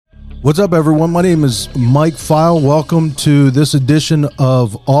What's up, everyone? My name is Mike Pfeil. Welcome to this edition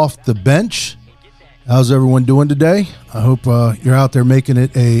of Off the Bench. How's everyone doing today? I hope you're out there making it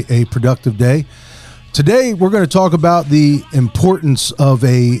a productive day. Today, we're going to talk about the importance of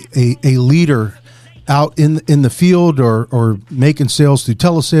a leader out in the field or making sales through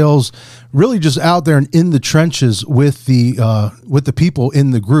telesales, really just out there and in the trenches with the people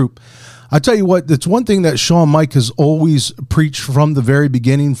in the group. I tell you what, that's one thing that Sean Mike has always preached from the very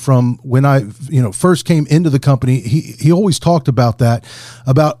beginning, from when I first came into the company. He always talked about that,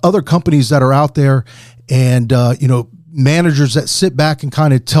 about other companies that are out there and, managers that sit back and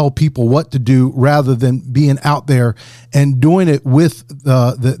kind of tell people what to do rather than being out there and doing it with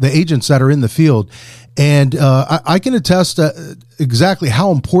the agents that are in the field. And I can attest to exactly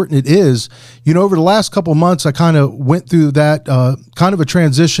how important it is. Over the last couple of months, I kind of went through that kind of a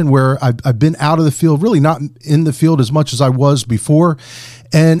transition where I've been out of the field, really not in the field as much as I was before.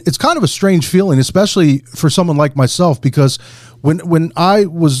 And it's kind of a strange feeling, especially for someone like myself, because when I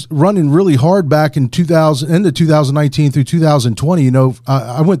was running really hard back in 2019 through 2020,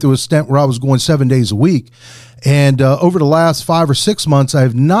 I went through a stint where I was going 7 days a week. And over the last 5 or 6 months, I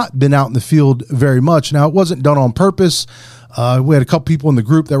have not been out in the field very much. Now, it wasn't done on purpose. We had a couple people in the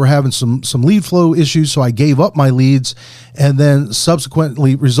group that were having some lead flow issues, so I gave up my leads, and then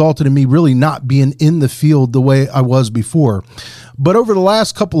subsequently resulted in me really not being in the field the way I was before. But over the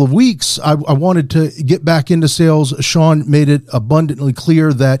last couple of weeks, I wanted to get back into sales. Sean made it abundantly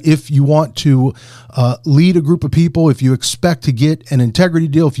clear that if you want to lead a group of people, if you expect to get an integrity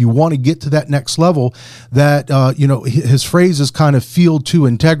deal, if you want to get to that next level, that, his phrase is kind of field to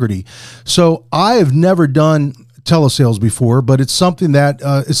integrity. So I have never done telesales before, but it's something that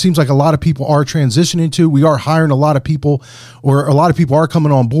it seems like a lot of people are transitioning to. We are hiring a lot of people, or a lot of people are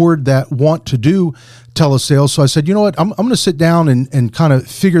coming on board that want to do telesales. So I said, you know what, I'm going to sit down and kind of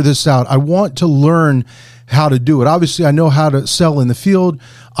figure this out. I want to learn how to do it. Obviously, I know how to sell in the field.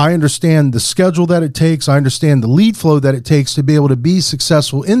 I understand the schedule that it takes. I understand the lead flow that it takes to be able to be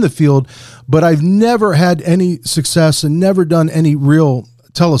successful in the field, but I've never had any success and never done any real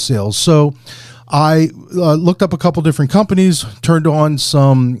telesales. So I looked up a couple different companies, turned on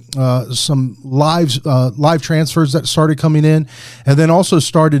some live transfers that started coming in, and then also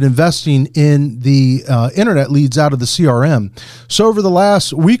started investing in the internet leads out of the CRM. So over the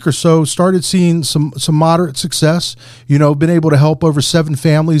last week or so, started seeing some moderate success. Been able to help over 7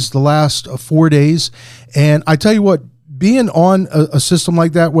 families the last 4 days, and I tell you what, being on a system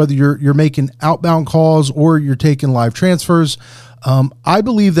like that, whether you're making outbound calls or you're taking live transfers, I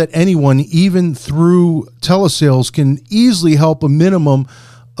believe that anyone, even through telesales, can easily help a minimum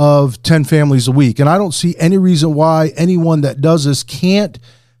of 10 families a week. And I don't see any reason why anyone that does this can't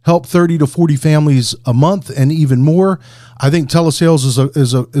help 30 to 40 families a month and even more. I think telesales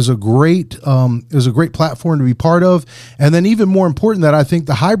is a great platform to be part of. And then even more important, that I think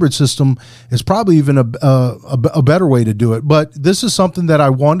the hybrid system is probably even a better way to do it. But this is something that I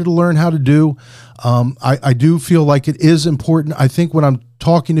wanted to learn how to do. I do feel like it is important. I think when I'm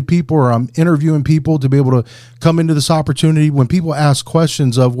talking to people or I'm interviewing people, to be able to come into this opportunity, when people ask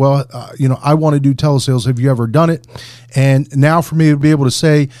questions of, I want to do telesales, have you ever done it? And now for me to be able to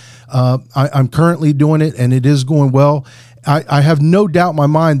say, I'm currently doing it and it is going well, I have no doubt in my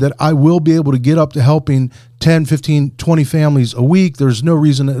mind that I will be able to get up to helping 10, 15, 20 families a week. There's no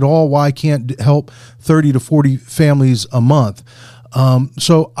reason at all why I can't help 30 to 40 families a month.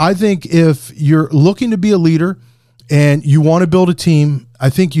 So I think if you're looking to be a leader and you want to build a team,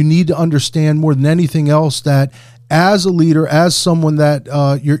 I think you need to understand more than anything else that as a leader, as someone that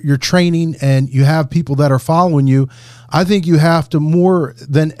you're training and you have people that are following you, I think you have to more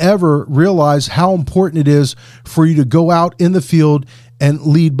than ever realize how important it is for you to go out in the field and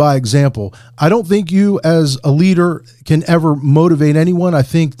lead by example. I don't think you as a leader can ever motivate anyone. I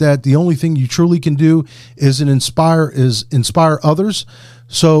think that the only thing you truly can do is inspire others.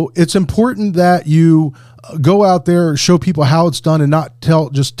 So it's important that you go out there, show people how it's done, and not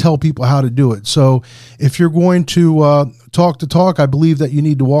just tell people how to do it. So if you're going to talk the talk, I believe that you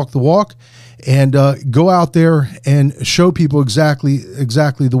need to walk the walk. And go out there and show people exactly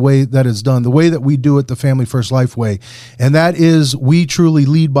the way that it's done, the way that we do it, the Family First Life way. And that is, we truly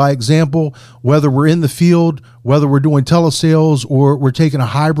lead by example, whether we're in the field, whether we're doing telesales or we're taking a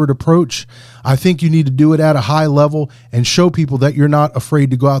hybrid approach. I think you need to do it at a high level and show people that you're not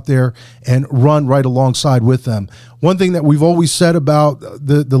afraid to go out there and run right alongside with them. One thing that we've always said about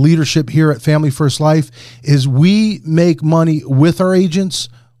the leadership here at Family First Life is we make money with our agents.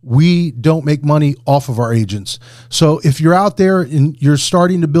 We don't make money off of our agents. So if you're out there and you're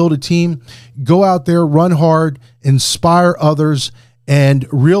starting to build a team, go out there, run hard, inspire others, and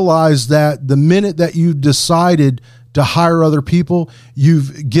realize that the minute that you decided to hire other people,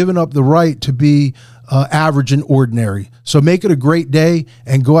 you've given up the right to be average and ordinary. So make it a great day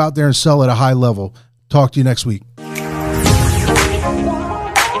and go out there and sell at a high level. Talk to you next week.